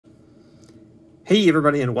Hey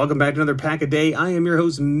everybody, and welcome back to another pack a day. I am your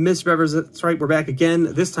host, MrBevers. That's right, we're back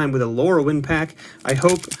again, this time with a Lorwyn pack. I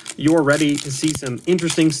hope you're ready to see some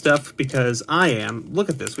interesting stuff, because I am. Look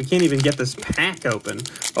at this, we can't even get this pack open.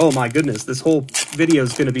 Oh my goodness, this whole video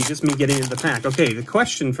is going to be just me getting into the pack. Okay, the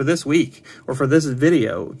question for this week, or for this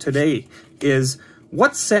video today, is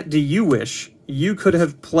what set do you wish you could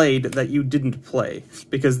have played that you didn't play?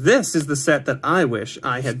 Because this is the set that I wish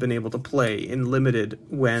I had been able to play in Limited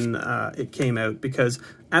when it came out, because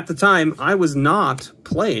at the time I was not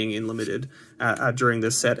playing in Limited during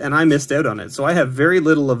this set, and I missed out on it. So I have very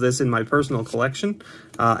little of this in my personal collection,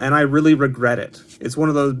 and I really regret it. It's one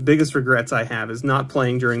of the biggest regrets I have, is not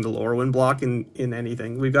playing during the Lorwyn block in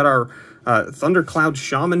anything. We've got our Thundercloud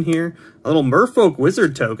Shaman here, a little Merfolk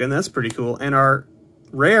Wizard token, that's pretty cool, and our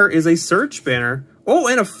rare is a search banner. Oh,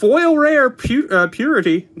 and a foil rare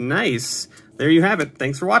Purity. Nice. There you have it.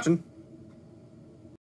 Thanks for watching.